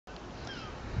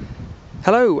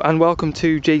Hello and welcome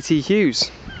to JT Hughes.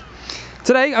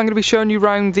 Today I'm going to be showing you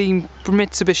around the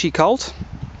Mitsubishi Colt.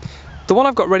 The one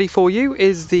I've got ready for you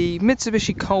is the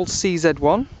Mitsubishi Colt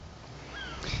CZ1.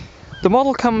 The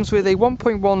model comes with a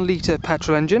 1.1 litre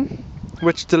petrol engine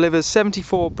which delivers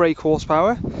 74 brake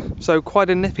horsepower, so quite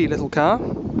a nippy little car.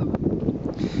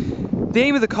 The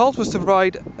aim of the Colt was to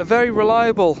provide a very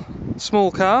reliable small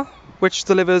car which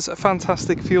delivers a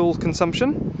fantastic fuel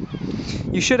consumption.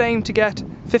 You should aim to get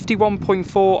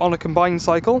 51.4 on a combined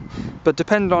cycle, but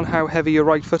depending on how heavy your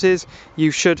right foot is,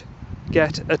 you should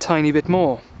get a tiny bit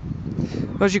more.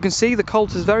 As you can see, the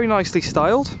Colt is very nicely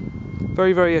styled,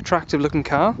 very attractive looking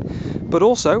car, but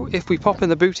also if we pop in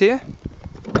the boot here,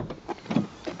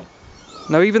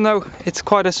 now even though it's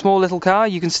quite a small little car,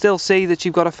 you can still see that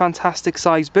you've got a fantastic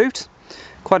size boot,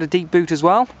 quite a deep boot as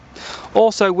well.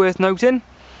 Also worth noting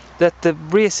that the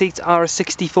rear seats are a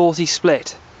 60-40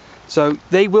 split. So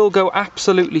they will go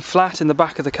absolutely flat in the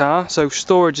back of the car, so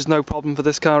storage is no problem for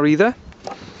this car either.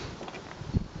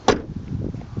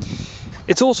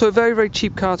 It's also a very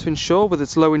cheap car to insure with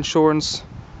its low insurance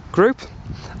group,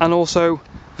 and also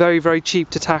very cheap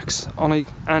to tax on an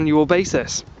annual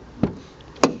basis.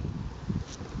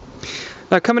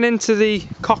 Now coming into the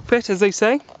cockpit, as they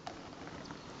say,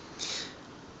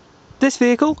 this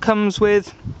vehicle comes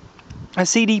with a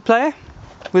CD player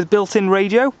with built-in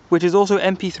radio, which is also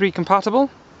MP3 compatible.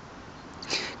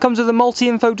 Comes with a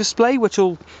multi-info display which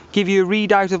will give you a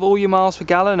readout of all your miles per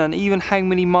gallon and even how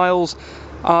many miles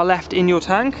are left in your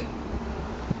tank.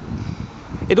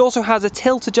 It also has a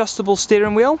tilt adjustable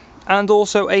steering wheel and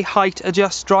also a height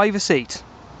adjust driver seat.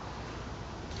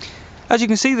 As you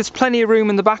can see, there's plenty of room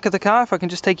in the back of the car. If I can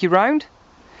just take you round,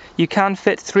 you can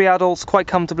fit 3 adults quite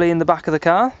comfortably in the back of the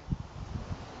car.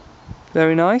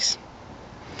 Very nice.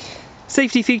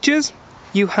 Safety features,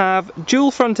 you have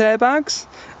dual front airbags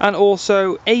and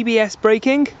also ABS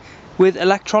braking with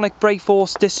electronic brake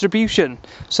force distribution.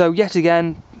 So yet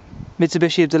again,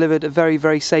 Mitsubishi have delivered a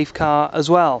very safe car as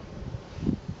well.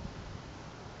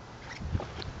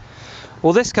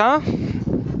 Well, this car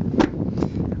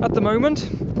at the moment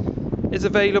is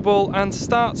available and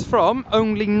starts from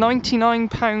only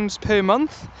 £99 per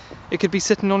month. It could be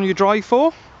sitting on your drive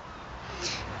for.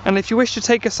 And if you wish to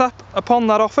take us up upon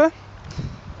that offer,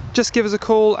 just give us a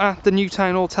call at the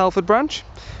Newtown or Telford branch.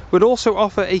 We'd also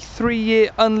offer a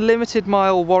 3-year unlimited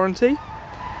mile warranty,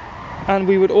 and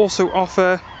we would also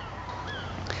offer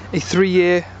a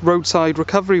 3-year roadside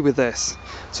recovery with this.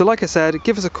 So like I said,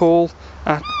 give us a call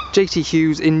at JT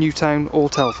Hughes in Newtown or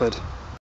Telford.